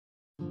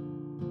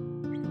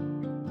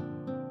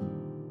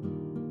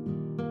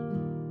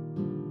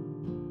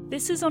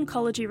This is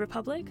Oncology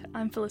Republic.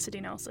 I'm Felicity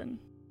Nelson.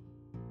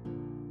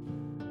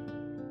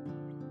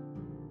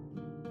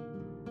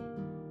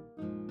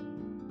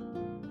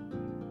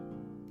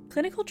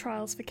 Clinical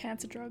trials for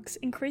cancer drugs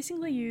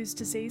increasingly use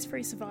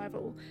disease-free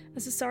survival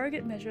as a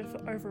surrogate measure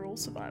for overall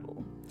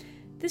survival.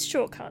 This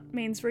shortcut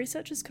means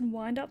researchers can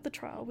wind up the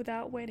trial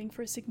without waiting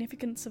for a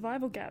significant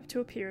survival gap to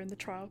appear in the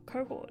trial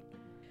cohort.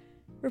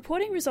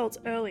 Reporting results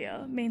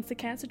earlier means the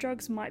cancer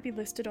drugs might be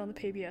listed on the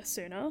PBS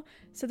sooner,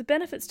 so the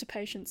benefits to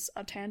patients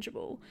are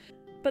tangible.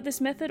 But this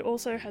method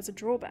also has a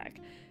drawback.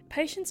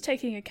 Patients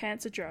taking a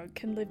cancer drug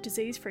can live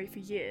disease-free for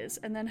years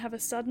and then have a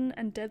sudden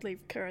and deadly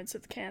recurrence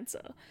of the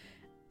cancer.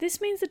 This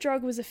means the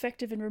drug was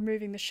effective in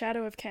removing the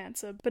shadow of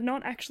cancer, but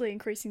not actually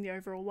increasing the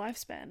overall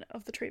lifespan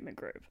of the treatment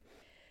group.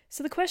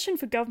 So the question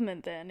for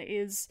government then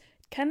is,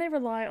 can they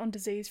rely on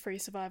disease-free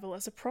survival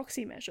as a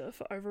proxy measure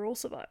for overall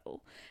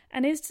survival?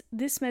 And is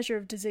this measure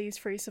of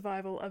disease-free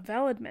survival a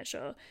valid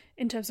measure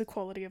in terms of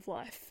quality of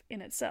life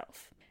in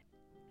itself?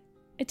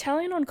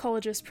 Italian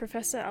oncologist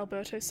Professor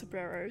Alberto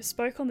Sobrero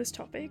spoke on this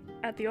topic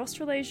at the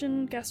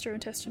Australasian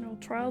Gastrointestinal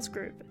Trials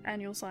Group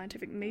annual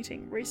scientific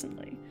meeting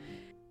recently.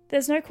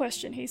 There's no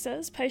question, he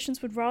says,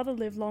 patients would rather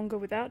live longer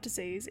without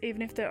disease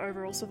even if their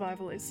overall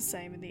survival is the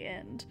same in the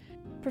end.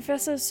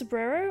 Professor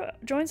Sobrero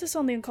joins us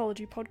on the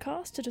Oncology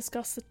podcast to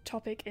discuss the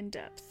topic in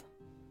depth.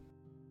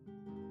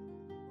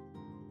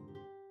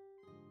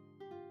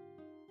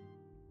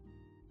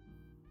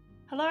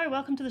 Hello,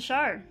 welcome to the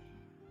show.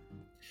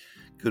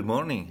 Good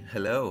morning.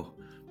 Hello.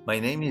 My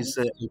name is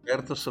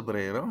Alberto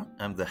Sobrero.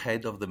 I'm the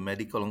head of the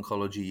Medical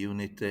Oncology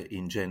Unit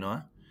in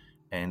Genoa,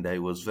 and I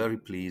was very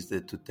pleased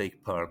to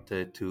take part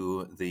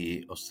to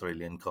the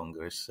Australian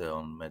Congress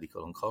on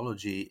Medical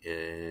Oncology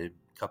a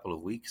couple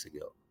of weeks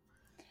ago.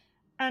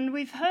 And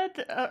we've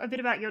heard a bit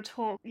about your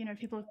talk,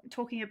 people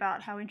talking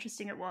about how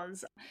interesting it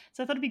was.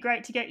 So I thought it'd be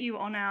great to get you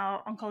on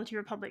our Oncology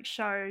Republic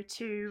show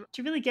to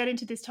really get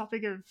into this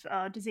topic of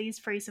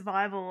disease-free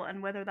survival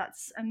and whether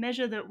that's a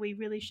measure that we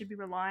really should be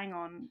relying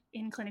on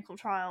in clinical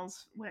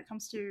trials when it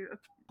comes to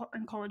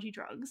oncology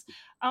drugs.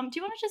 Do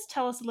you want to just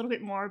tell us a little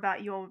bit more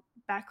about your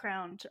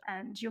background?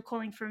 And you're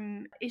calling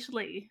from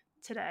Italy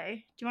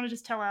today. Do you want to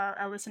just tell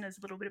our listeners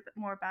a little bit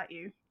more about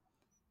you?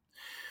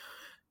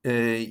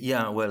 I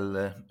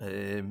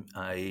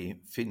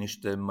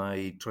finished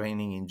my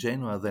training in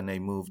Genoa, then I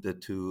moved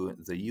to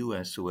the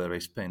US where I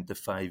spent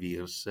 5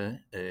 years,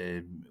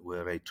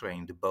 where I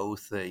trained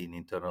both in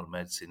internal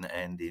medicine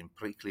and in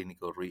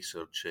preclinical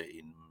research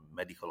in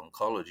medical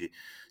oncology.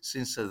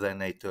 Since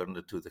then, I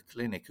turned to the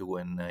clinic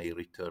when I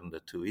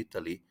returned to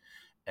Italy.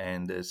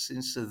 And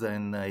since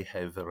then, I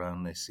have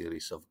run a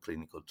series of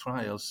clinical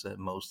trials,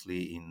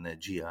 mostly in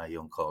GI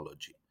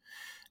oncology.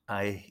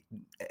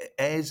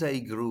 As I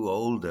grew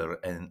older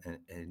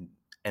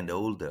and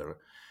older,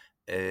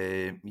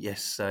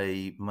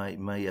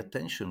 my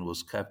attention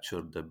was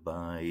captured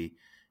by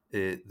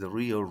the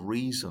real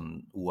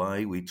reason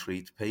why we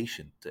treat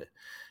patients.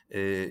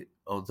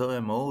 Although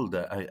I'm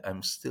older,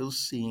 I'm still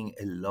seeing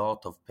a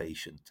lot of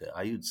patients.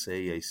 I would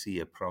say I see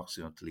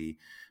approximately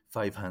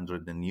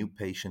 500 new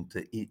patients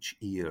each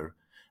year.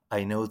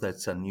 I know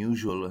that's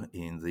unusual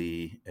in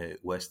the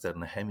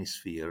Western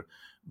Hemisphere,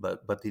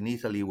 but in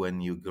Italy,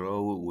 when you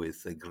grow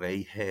with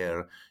gray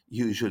hair,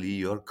 usually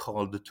you're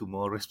called to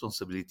more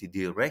responsibility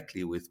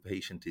directly with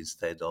patient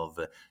instead of,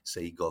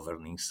 say,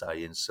 governing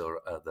science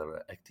or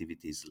other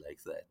activities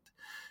like that.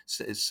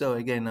 So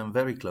again, I'm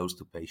very close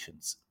to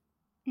patients.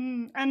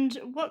 And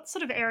what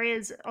sort of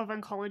areas of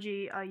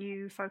oncology are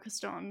you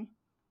focused on?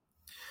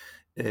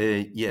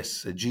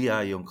 Yes,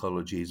 GI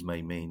oncology is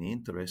my main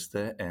interest,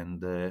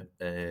 and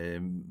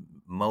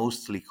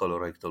mostly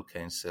colorectal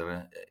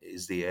cancer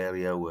is the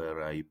area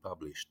where I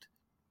published.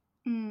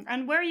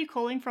 And where are you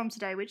calling from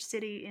today? Which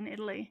city in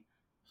Italy?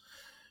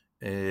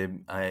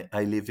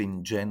 I live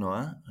in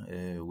Genoa,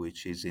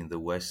 which is in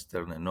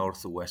the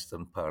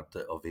northwestern part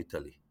of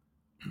Italy.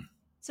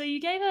 So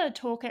you gave a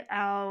talk at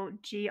our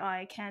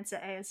GI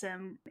Cancer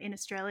ASM in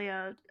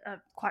Australia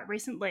quite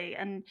recently,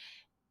 and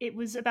it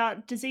was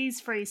about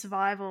disease-free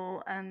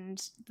survival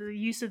and the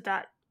use of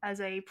that as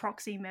a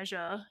proxy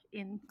measure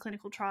in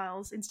clinical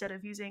trials instead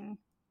of using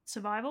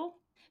survival.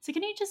 So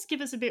can you just give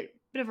us a bit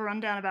of a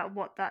rundown about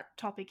what that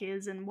topic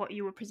is and what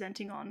you were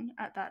presenting on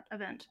at that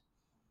event?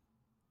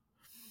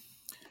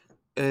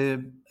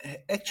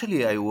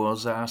 Actually, I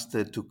was asked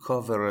to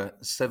cover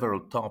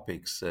several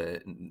topics.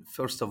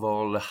 First of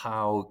all,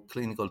 how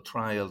clinical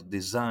trial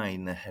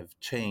design have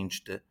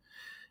changed.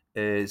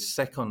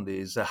 Second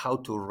is how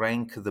to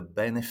rank the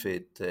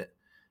benefit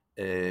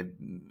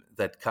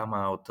that come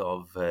out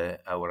of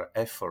our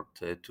effort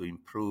to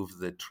improve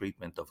the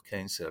treatment of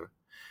cancer.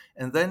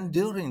 And then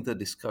during the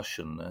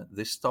discussion,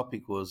 this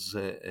topic was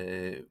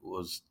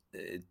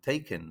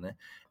taken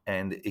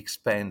and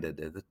expanded.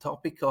 The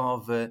topic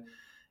of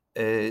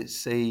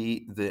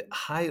say, the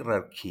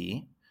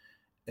hierarchy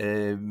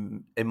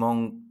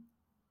among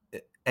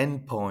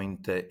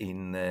endpoint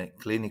in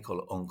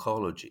clinical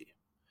oncology.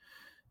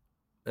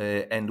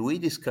 And we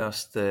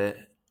discussed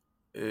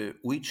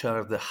which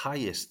are the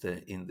highest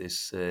in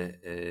this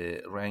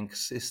rank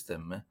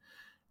system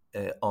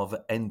of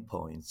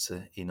endpoints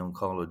in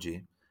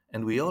oncology.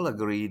 And we all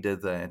agreed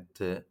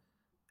that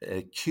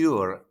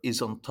cure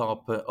is on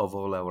top of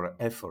all our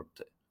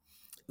effort.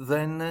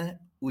 Then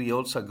we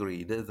also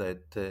agreed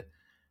that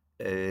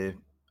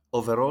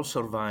overall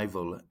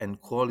survival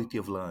and quality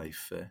of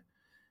life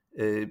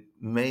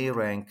may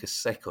rank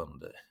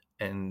second,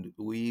 and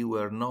we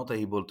were not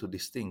able to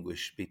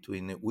distinguish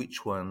between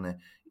which one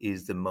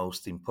is the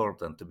most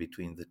important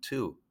between the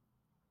two.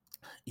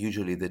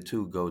 Usually the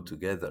two go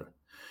together.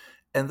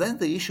 And then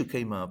the issue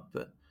came up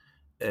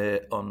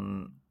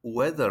on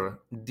whether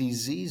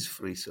disease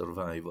free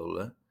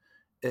survival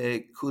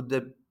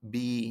could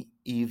be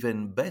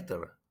even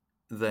better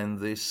than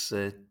these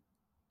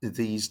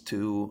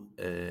two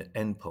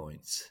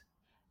endpoints.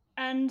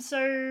 And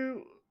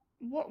so,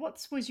 what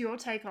was your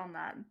take on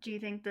that? Do you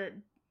think that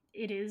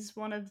it is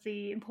one of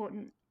the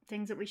important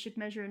things that we should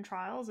measure in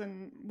trials?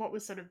 And what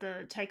was sort of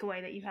the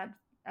takeaway that you had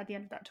at the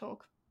end of that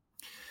talk?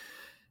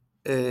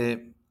 Uh,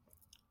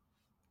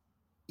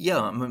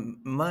 yeah,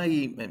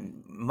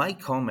 my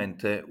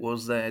comment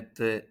was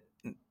that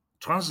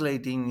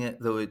translating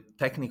the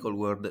technical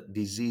word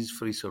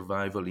disease-free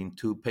survival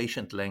into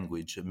patient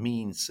language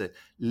means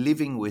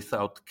living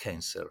without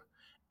cancer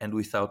and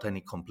without any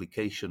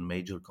complication,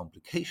 major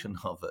complication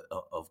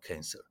of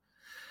cancer.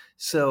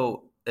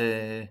 So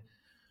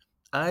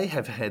I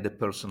have had a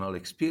personal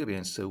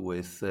experience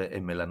with a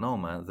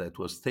melanoma that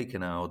was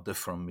taken out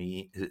from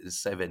me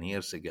 7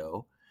 years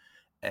ago,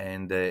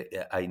 and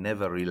I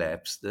never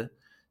relapsed.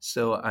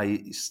 So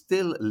I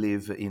still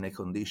live in a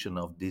condition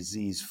of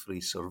disease free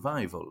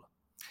survival,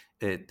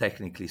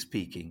 technically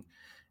speaking.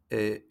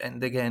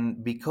 And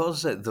again,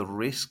 because the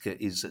risk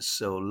is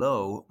so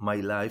low, my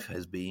life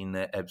has been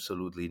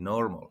absolutely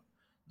normal.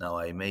 Now,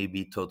 I may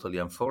be totally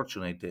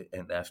unfortunate,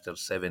 and after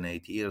 7,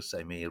 8 years,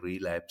 I may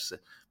relapse.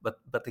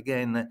 But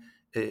again,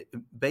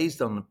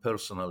 based on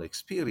personal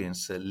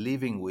experience,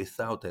 living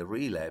without a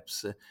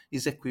relapse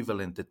is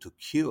equivalent to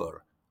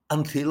cure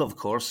until, of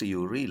course,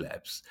 you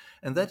relapse.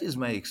 And that is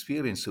my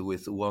experience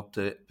with what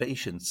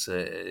patients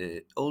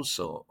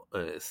also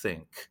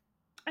think.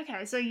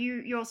 Okay, so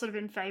you're sort of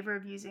in favor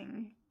of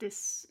using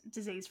this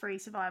disease-free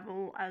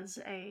survival as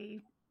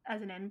a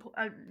as an end,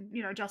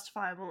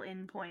 justifiable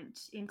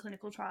endpoint in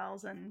clinical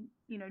trials, and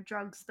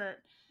drugs that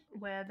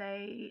where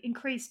they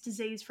increase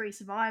disease-free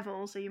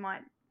survival, so you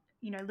might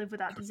live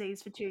without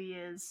disease for 2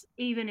 years,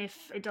 even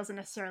if it doesn't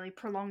necessarily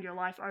prolong your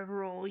life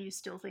overall. You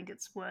still think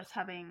it's worth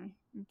having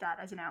that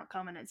as an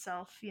outcome in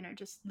itself.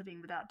 Just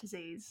living without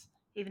disease,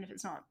 even if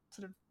it's not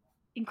sort of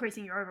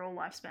increasing your overall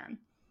lifespan.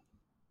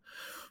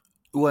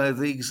 Well,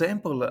 the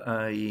example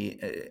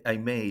I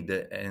made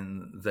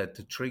and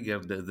that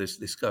triggered this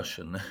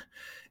discussion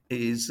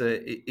is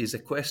a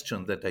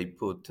question that I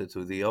put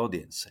to the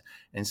audience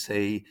and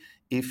say,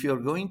 if you're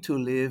going to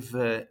live,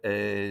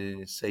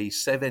 say,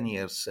 7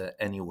 years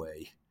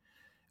anyway,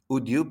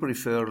 would you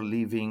prefer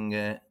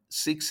living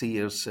 6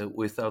 years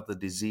without the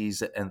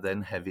disease and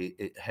then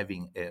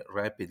having a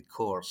rapid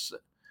course,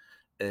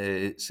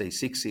 say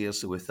 6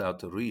 years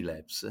without a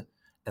relapse,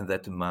 and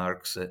that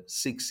marks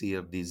 6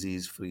 year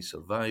disease free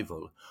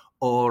survival?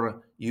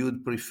 Or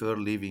you'd prefer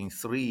living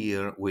 3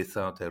 years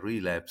without a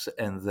relapse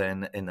and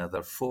then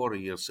another 4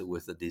 years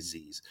with a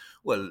disease?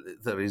 Well,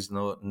 there is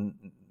no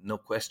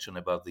question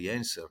about the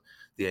answer.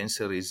 The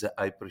answer is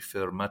I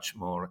prefer much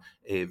more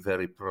a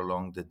very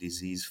prolonged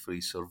disease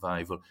free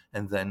survival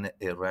and then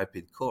a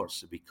rapid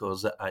course,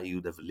 because I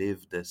would have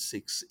lived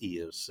 6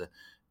 years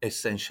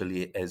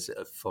essentially as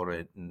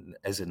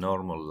a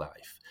normal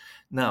life.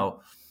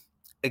 Now,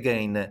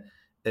 again,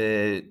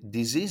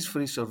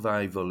 disease-free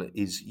survival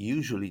is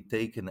usually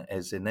taken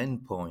as an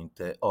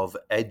endpoint of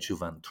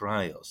adjuvant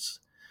trials.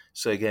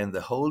 So again,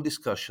 the whole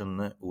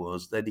discussion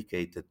was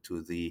dedicated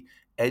to the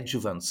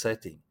adjuvant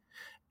setting.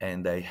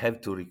 And I have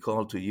to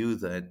recall to you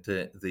that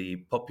the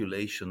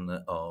population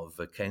of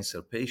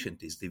cancer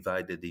patient is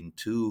divided in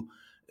two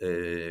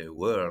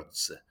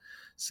worlds.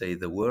 Say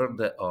the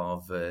world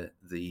of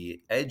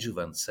the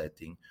adjuvant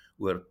setting,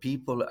 where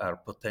people are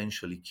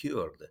potentially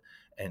cured,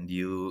 and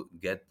you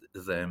get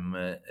them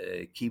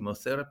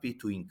chemotherapy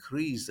to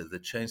increase the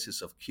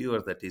chances of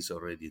cure that is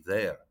already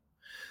there.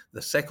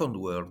 The second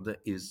world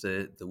is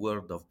the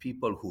world of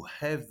people who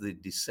have the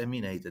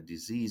disseminated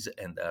disease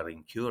and are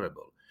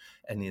incurable.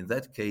 And in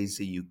that case,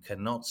 you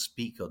cannot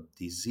speak of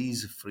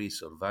disease free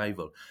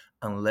survival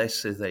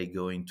unless they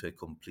go into a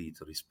complete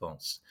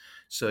response.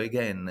 So,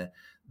 again,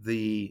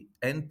 the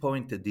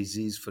endpoint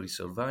disease free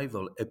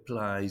survival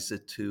applies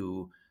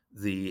to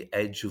the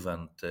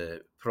adjuvant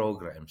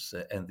programs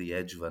and the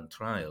adjuvant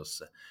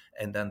trials.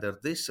 And under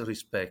this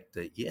respect,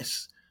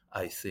 yes,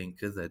 I think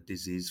that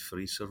disease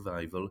free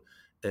survival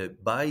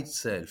by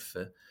itself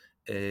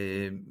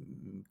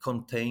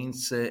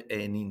contains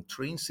an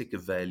intrinsic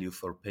value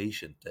for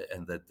patient,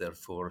 and that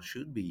therefore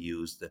should be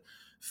used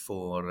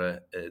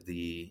for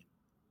the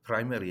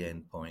primary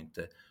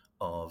endpoint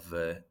of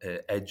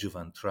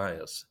adjuvant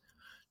trials.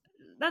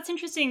 That's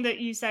interesting that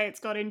you say it's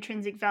got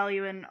intrinsic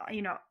value, and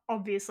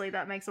obviously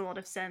that makes a lot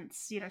of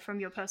sense. From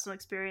your personal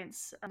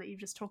experience that you've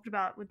just talked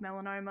about with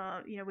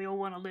melanoma. We all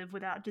want to live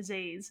without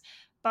disease,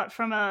 but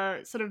from a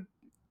sort of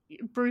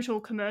brutal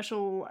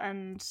commercial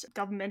and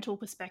governmental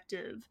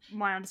perspective,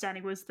 my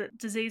understanding was that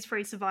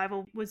disease-free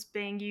survival was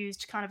being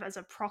used kind of as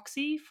a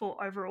proxy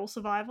for overall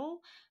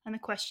survival. And the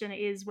question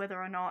is whether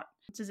or not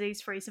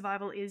disease-free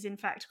survival is in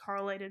fact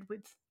correlated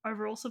with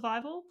overall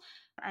survival,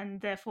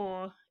 and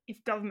therefore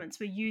if governments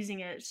were using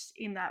it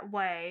in that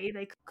way,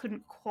 they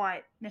couldn't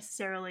quite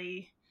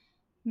necessarily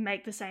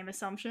make the same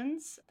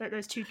assumptions, that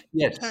those two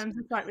Yes. terms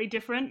are slightly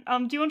different.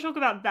 Do you want to talk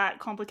about that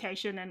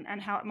complication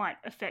and how it might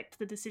affect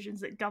the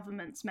decisions that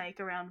governments make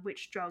around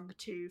which drug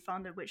to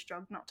fund and which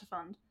drug not to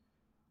fund?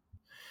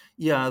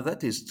 Yeah,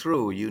 that is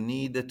true. You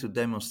need to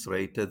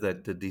demonstrate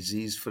that the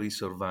disease-free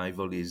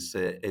survival is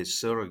a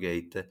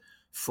surrogate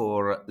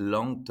for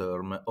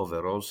long-term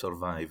overall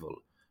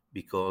survival,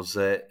 because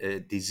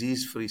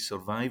disease-free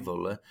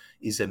survival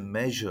is a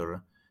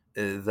measure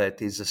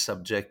that is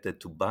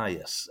subjected to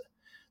bias.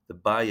 The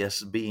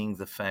bias being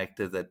the fact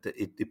that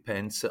it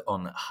depends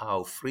on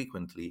how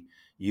frequently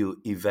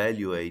you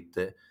evaluate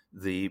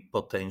the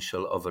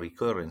potential of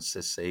recurrence,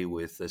 say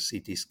with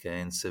CT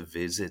scans,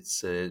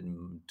 visits,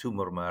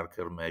 tumor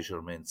marker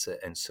measurements,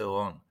 and so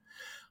on.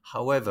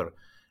 However,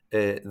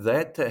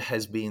 that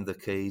has been the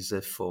case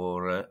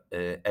for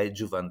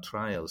adjuvant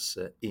trials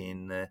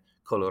in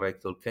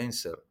colorectal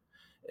cancer.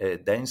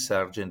 Dan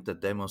Sargent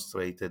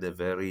demonstrated a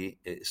very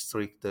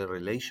strict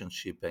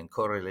relationship and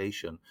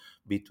correlation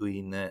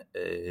between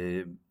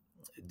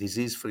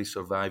disease-free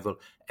survival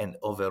and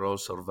overall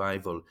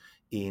survival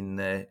in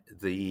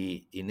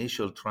the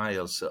initial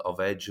trials of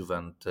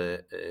adjuvant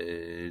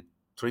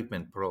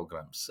treatment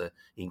programs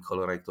in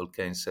colorectal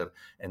cancer.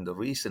 And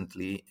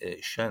recently,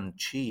 Shan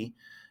Chi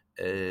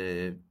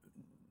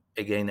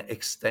again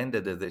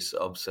extended this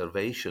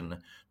observation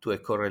to a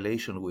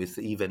correlation with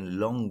even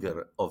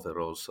longer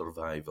overall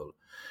survival.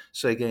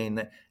 So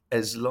again,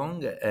 as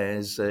long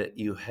as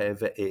you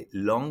have a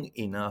long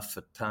enough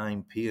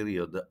time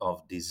period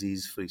of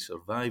disease-free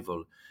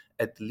survival,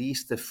 at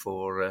least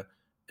for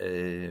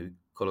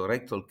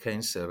colorectal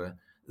cancer,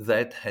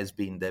 that has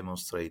been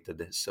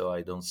demonstrated. So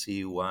I don't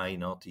see why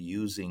not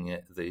using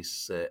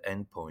this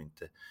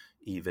endpoint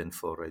even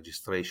for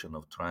registration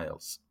of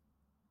trials.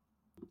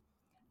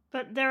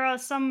 But there are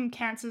some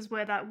cancers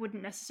where that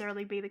wouldn't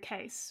necessarily be the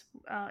case.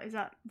 Is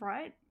that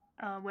right?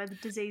 Where the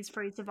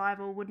disease-free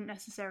survival wouldn't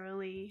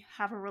necessarily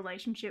have a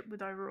relationship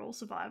with overall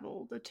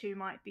survival. The two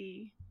might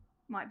be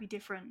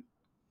different.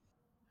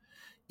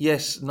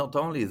 Yes, not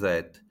only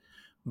that,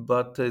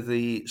 but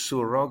the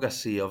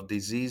surrogacy of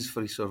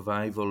disease-free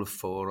survival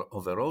for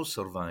overall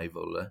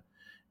survival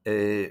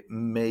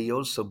may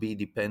also be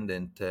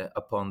dependent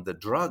upon the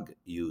drug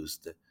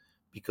used.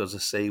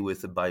 Because, say,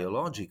 with the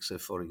biologics,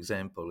 for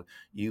example,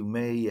 you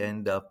may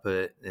end up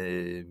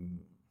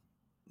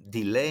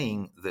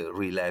delaying the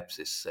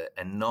relapses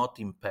and not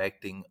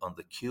impacting on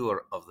the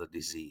cure of the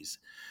disease.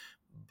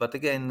 But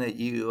again, uh,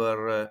 you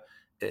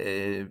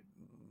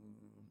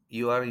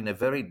are in a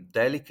very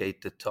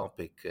delicate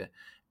topic,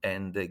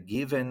 and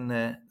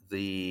given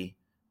the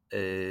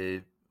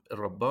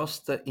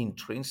robust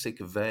intrinsic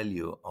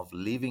value of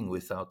living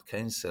without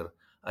cancer,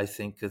 I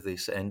think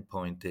this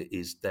endpoint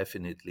is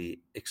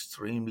definitely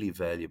extremely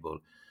valuable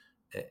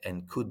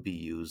and could be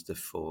used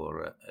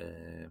for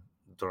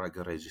drug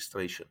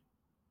registration.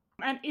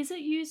 And is it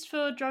used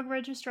for drug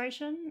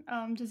registration,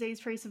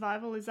 disease-free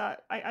survival? Is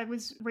that I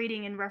was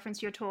reading in reference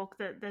to your talk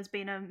that there's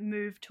been a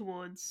move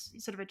towards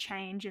sort of a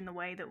change in the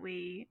way that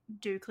we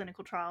do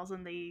clinical trials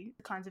and the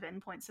kinds of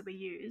endpoints that we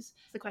use.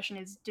 The question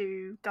is,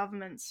 do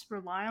governments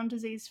rely on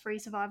disease-free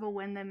survival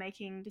when they're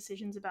making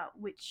decisions about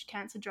which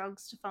cancer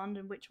drugs to fund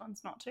and which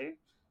ones not to?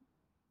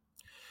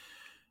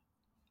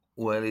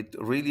 Well, it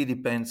really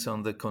depends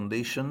on the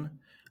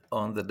condition,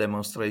 on the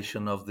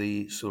demonstration of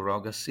the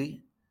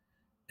surrogacy,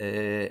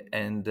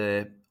 and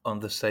on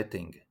the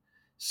setting.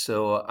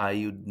 So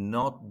I would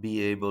not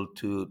be able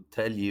to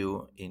tell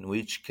you in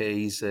which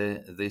case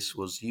this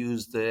was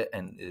used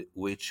and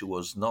which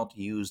was not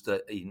used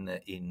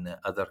in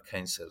other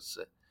cancers.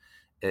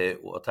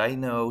 What I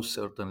know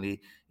certainly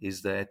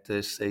is that,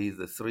 say,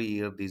 the 3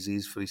 year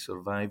disease free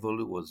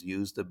survival was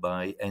used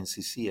by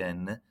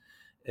NCCN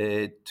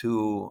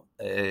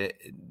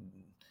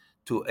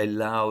to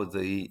allow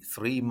the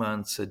 3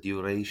 months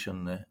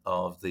duration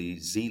of the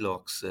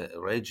Xelox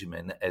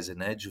regimen as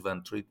an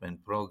adjuvant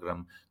treatment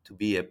program to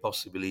be a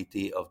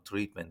possibility of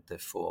treatment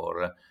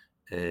for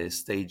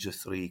stage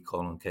 3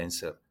 colon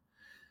cancer.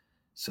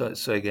 So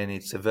again,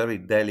 it's a very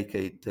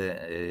delicate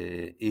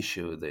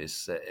issue,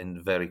 this,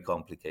 and very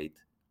complicated.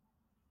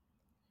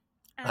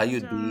 I And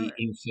would be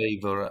in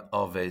favor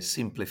of a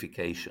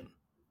simplification,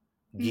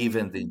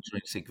 given mm, the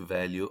intrinsic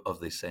value of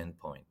this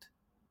endpoint.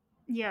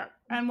 yeah,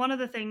 and one of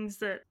the things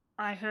that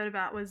I heard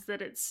about was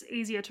that it's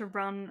easier to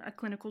run a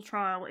clinical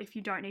trial if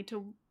you don't need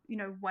to,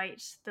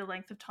 wait the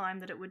length of time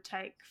that it would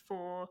take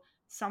for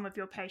some of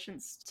your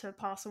patients to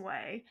pass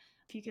away.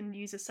 if you can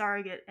use a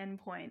surrogate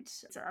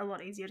endpoint, it's a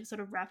lot easier to sort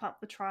of wrap up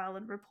the trial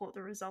and report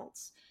the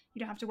results. You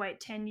don't have to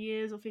wait 10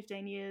 years or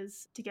 15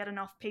 years to get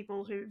enough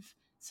people who've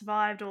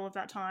survived all of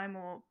that time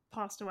or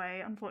passed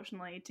away,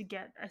 unfortunately, to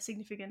get a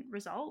significant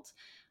result.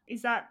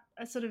 Is that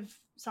a sort of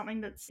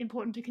something that's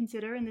important to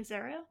consider in this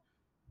area?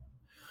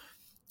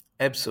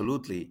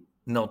 Absolutely.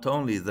 Not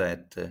only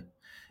that,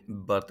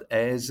 but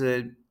as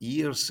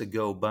years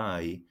go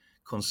by,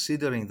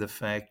 considering the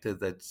fact that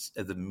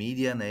the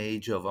median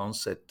age of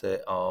onset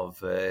of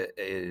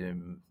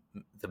the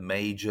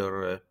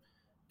major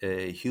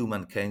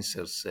human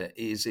cancers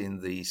is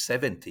in the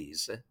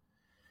 70s,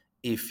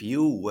 if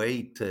you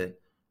wait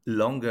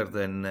longer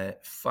than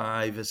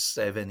 5,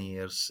 7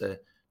 years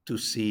to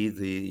see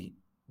the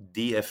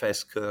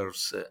DFS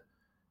curves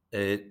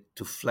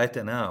to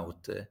flatten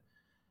out,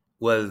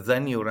 well,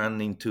 then you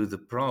run into the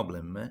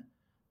problem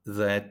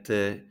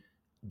that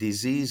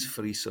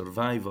disease-free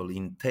survival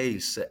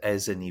entails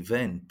as an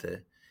event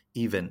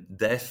even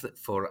death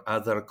for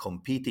other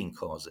competing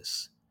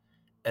causes.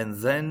 And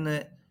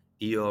then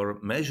your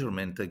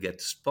measurement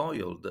gets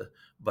spoiled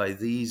by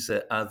these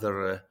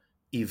other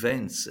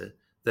events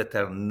that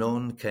are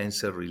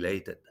non-cancer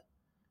related.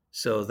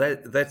 So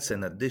that's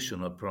an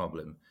additional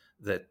problem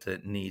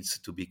that needs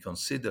to be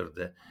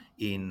considered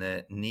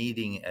in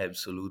needing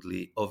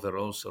absolutely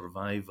overall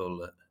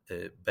survival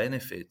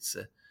benefits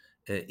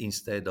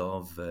instead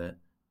of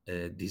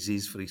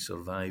disease-free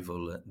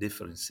survival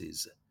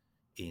differences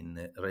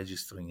in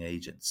registering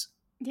agents.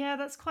 Yeah,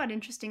 that's quite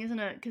interesting, isn't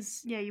it?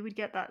 Because, yeah, you would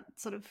get that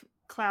sort of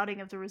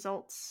clouding of the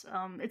results.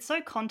 It's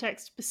so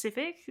context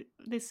specific,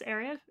 this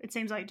area. It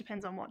seems like it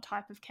depends on what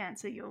type of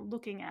cancer you're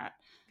looking at.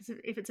 'Cause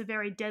if it's a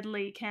very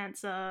deadly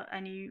cancer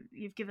and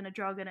you've given a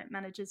drug and it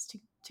manages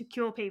to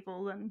cure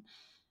people, then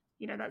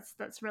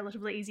that's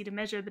relatively easy to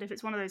measure. But if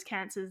it's one of those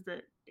cancers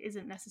that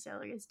isn't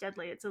necessarily as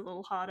deadly, it's a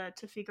little harder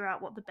to figure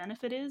out what the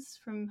benefit is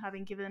from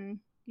having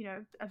given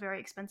a very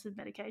expensive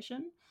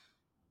medication.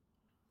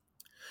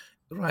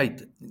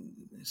 Right.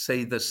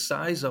 Say the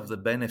size of the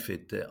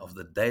benefit of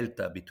the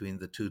delta between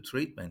the two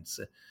treatments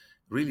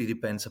really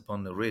depends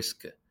upon the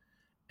risk.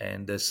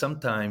 And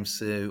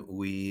sometimes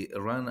we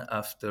run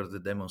after the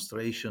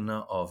demonstration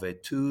of a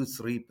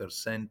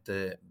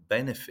 2-3%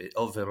 benefit,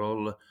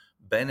 overall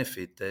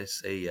benefit,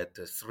 say at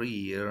 3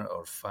 year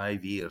or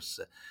 5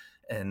 years.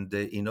 And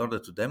in order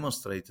to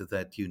demonstrate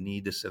that, you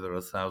need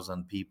several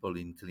thousand people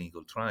in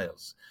clinical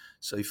trials.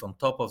 So if on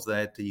top of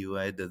that you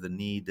add the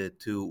need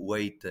to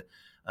wait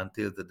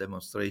until the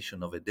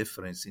demonstration of a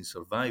difference in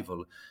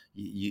survival,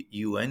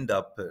 you end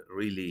up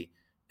really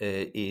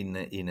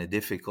in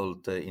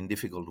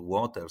difficult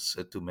waters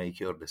to make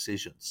your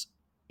decisions.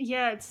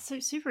 Yeah, it's so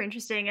super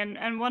interesting.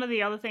 And one of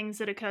the other things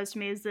that occurs to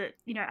me is that,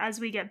 as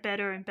we get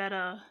better and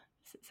better,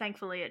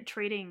 thankfully, at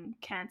treating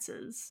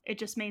cancers, it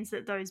just means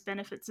that those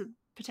benefits are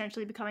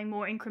potentially becoming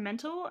more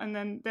incremental and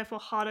then therefore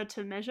harder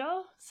to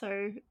measure.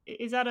 So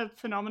is that a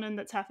phenomenon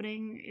that's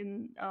happening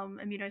in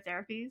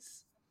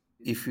immunotherapies?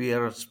 If we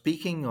are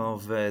speaking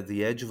of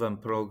the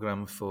adjuvant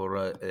program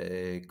for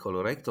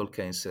colorectal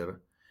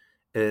cancer,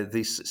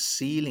 this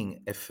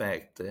ceiling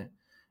effect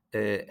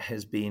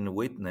has been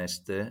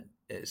witnessed,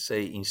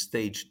 say, in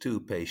stage 2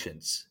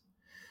 patients.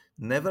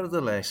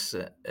 Nevertheless,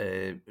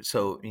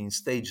 so in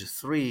stage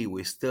 3,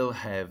 we still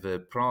have a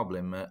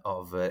problem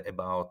of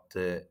about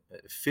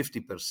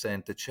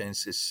 50%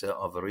 chances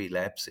of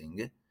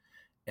relapsing,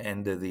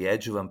 and the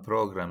adjuvant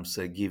programs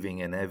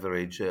giving an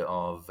average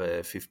of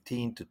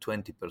 15 to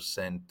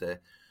 20%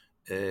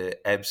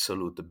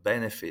 absolute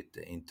benefit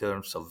in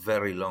terms of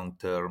very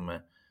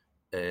long-term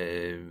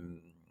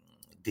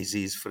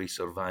disease-free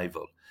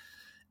survival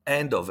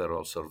and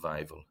overall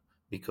survival,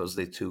 because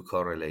the two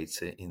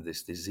correlates in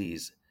this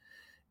disease.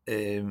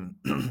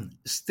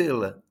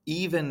 Still,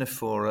 even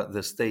for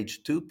the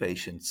stage 2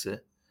 patients,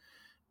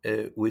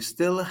 we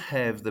still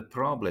have the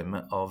problem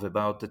of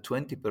about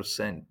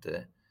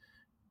 20%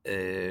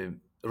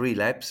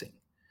 relapsing.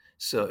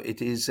 So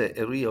it is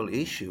a real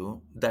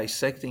issue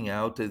dissecting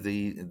out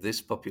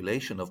this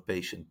population of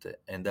patients.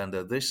 And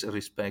under this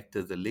respect,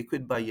 the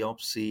liquid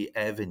biopsy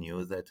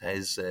avenue that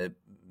has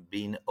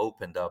been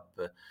opened up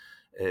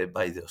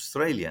by the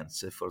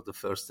Australians for the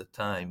first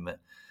time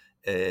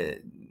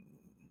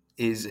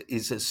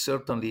is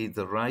certainly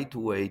the right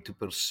way to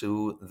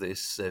pursue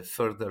this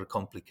further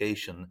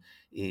complication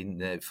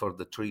for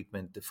the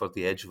treatment, for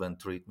the adjuvant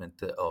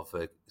treatment of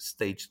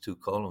stage 2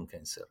 colon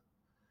cancer.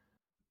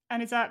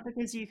 And is that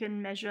because you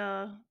can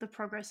measure the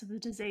progress of the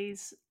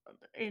disease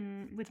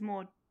with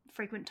more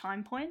frequent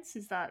time points?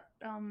 Is that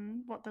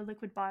what the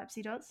liquid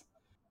biopsy does?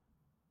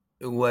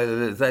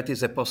 Well, that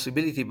is a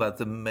possibility, but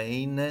the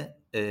main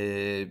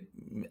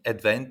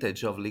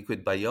advantage of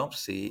liquid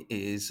biopsy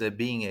is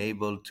being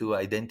able to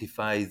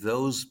identify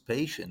those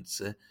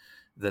patients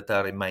that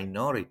are a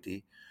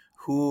minority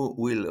who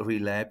will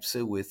relapse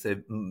with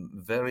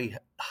very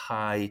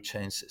high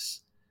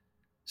chances.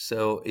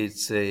 So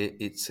it's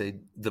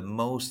the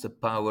most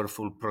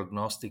powerful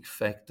prognostic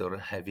factor,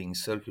 having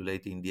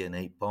circulating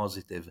DNA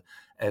positive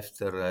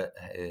after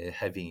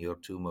having your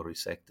tumor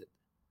resected.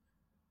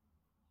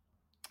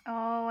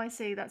 Oh, I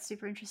see. That's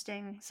super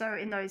interesting. So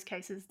in those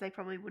cases, they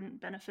probably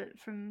wouldn't benefit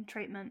from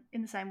treatment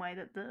in the same way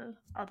that the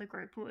other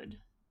group would.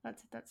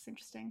 That's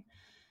interesting.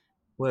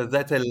 Well,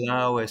 that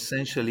allow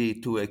essentially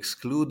to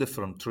exclude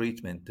from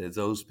treatment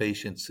those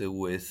patients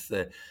with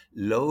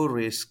low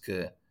risk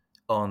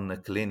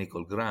on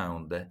clinical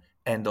ground,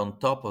 and on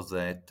top of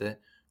that,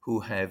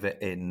 who have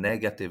a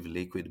negative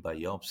liquid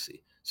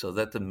biopsy. So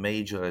that's a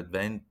major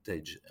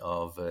advantage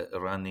of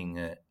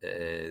running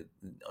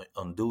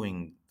on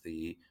doing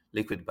the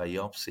liquid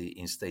biopsy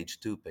in stage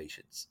 2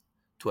 patients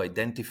to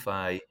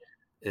identify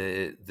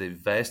the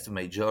vast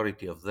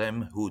majority of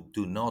them who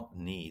do not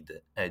need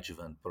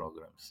adjuvant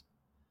programs.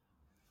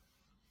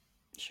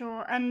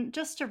 Sure. And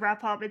just to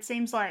wrap up, it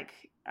seems like,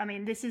 I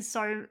mean, this is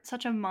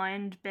such a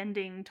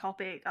mind-bending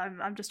topic.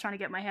 I'm just trying to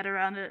get my head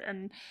around it,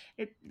 and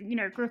it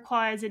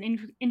requires an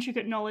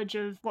intricate knowledge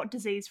of what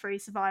disease-free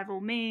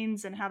survival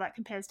means and how that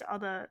compares to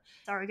other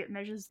surrogate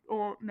measures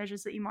or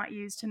measures that you might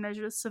use to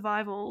measure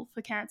survival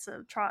for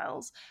cancer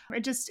trials.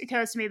 It just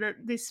occurs to me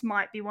that this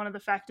might be one of the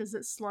factors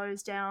that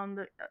slows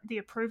down the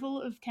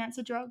approval of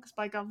cancer drugs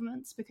by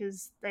governments,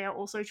 because they are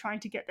also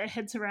trying to get their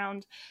heads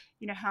around,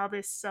 how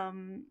this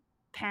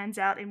pans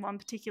out in one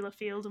particular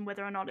field and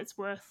whether or not it's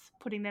worth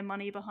putting their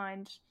money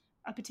behind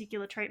a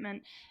particular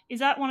treatment.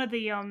 Is that one of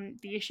the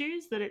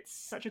issues, that it's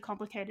such a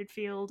complicated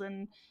field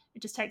and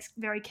it just takes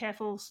very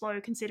careful, slow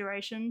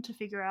consideration to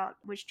figure out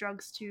which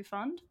drugs to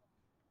fund?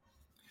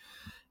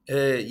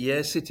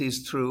 Yes, it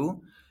is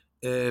true,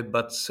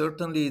 but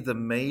certainly the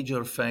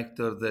major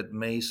factor that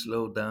may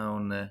slow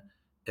down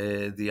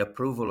the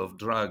approval of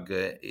drug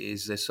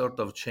is a sort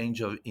of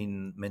change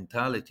in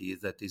mentality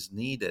that is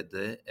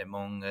needed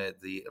among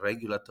the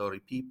regulatory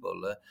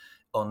people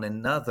on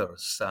another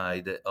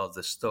side of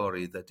the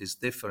story that is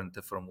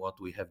different from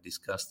what we have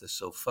discussed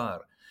so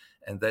far.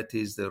 And that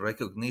is the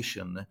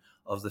recognition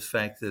of the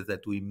fact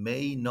that we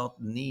may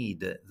not need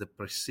the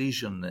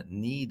precision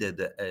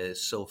needed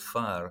so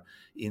far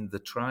in the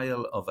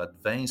trial of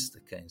advanced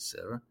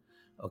cancer,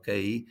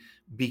 okay,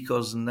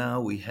 because now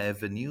we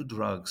have new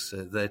drugs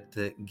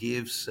that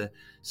gives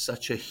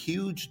such a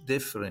huge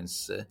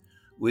difference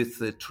with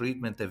the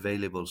treatment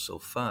available so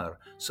far.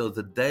 So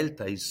the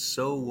delta is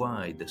so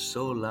wide,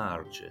 so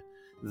large,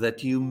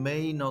 that you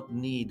may not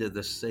need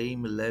the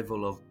same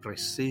level of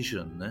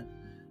precision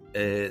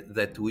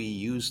that we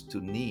used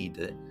to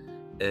need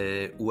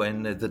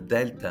when the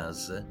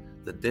deltas,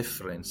 the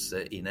difference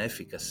in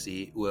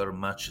efficacy, were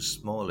much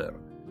smaller.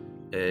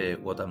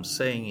 What I'm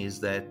saying is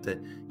that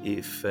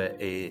if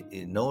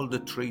an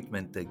old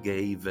treatment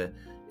gave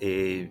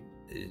a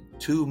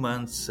 2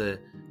 months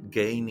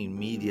gain in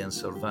median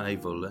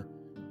survival,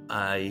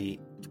 I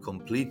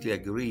completely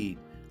agree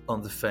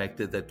on the fact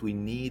that we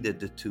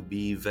needed to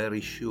be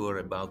very sure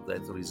about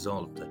that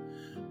result.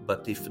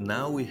 But if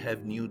now we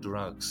have new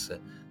drugs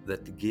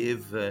that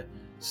give,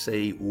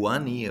 say,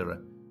 1 year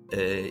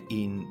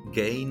in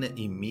gain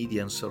in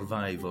median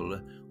survival,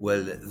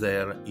 well,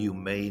 there you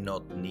may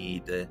not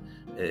need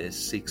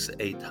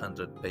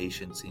 600-800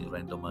 patients in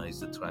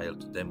randomized trial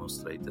to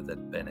demonstrate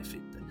that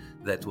benefit.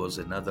 That was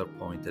another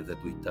point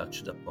that we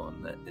touched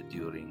upon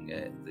during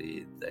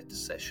that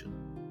session.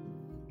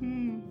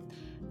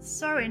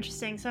 So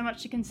interesting, so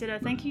much to consider.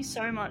 Thank you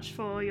so much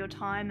for your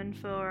time and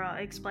for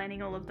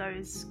explaining all of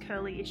those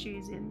curly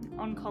issues in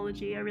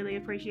oncology. I really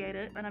appreciate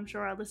it, and I'm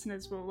sure our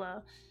listeners will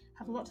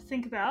have a lot to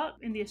think about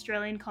in the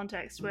Australian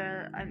context,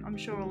 where I'm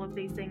sure all of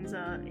these things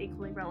are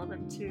equally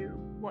relevant to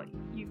what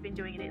you've been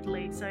doing in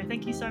Italy. So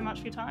thank you so much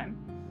for your time.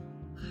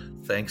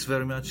 Thanks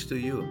very much to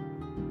you.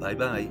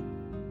 Bye-bye.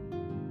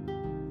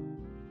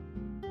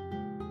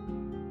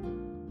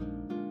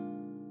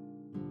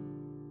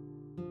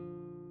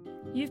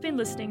 You've been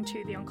listening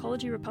to the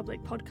Oncology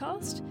Republic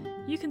podcast.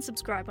 You can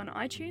subscribe on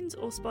iTunes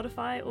or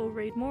Spotify, or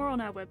read more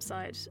on our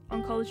website,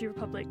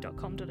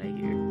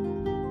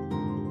 oncologyrepublic.com.au.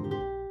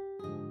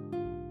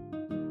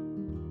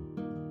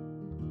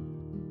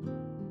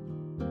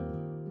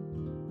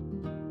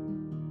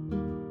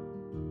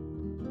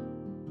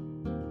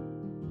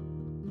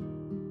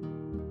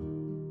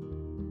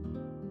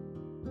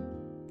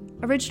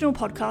 Original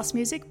podcast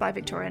music by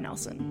Victoria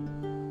Nelson.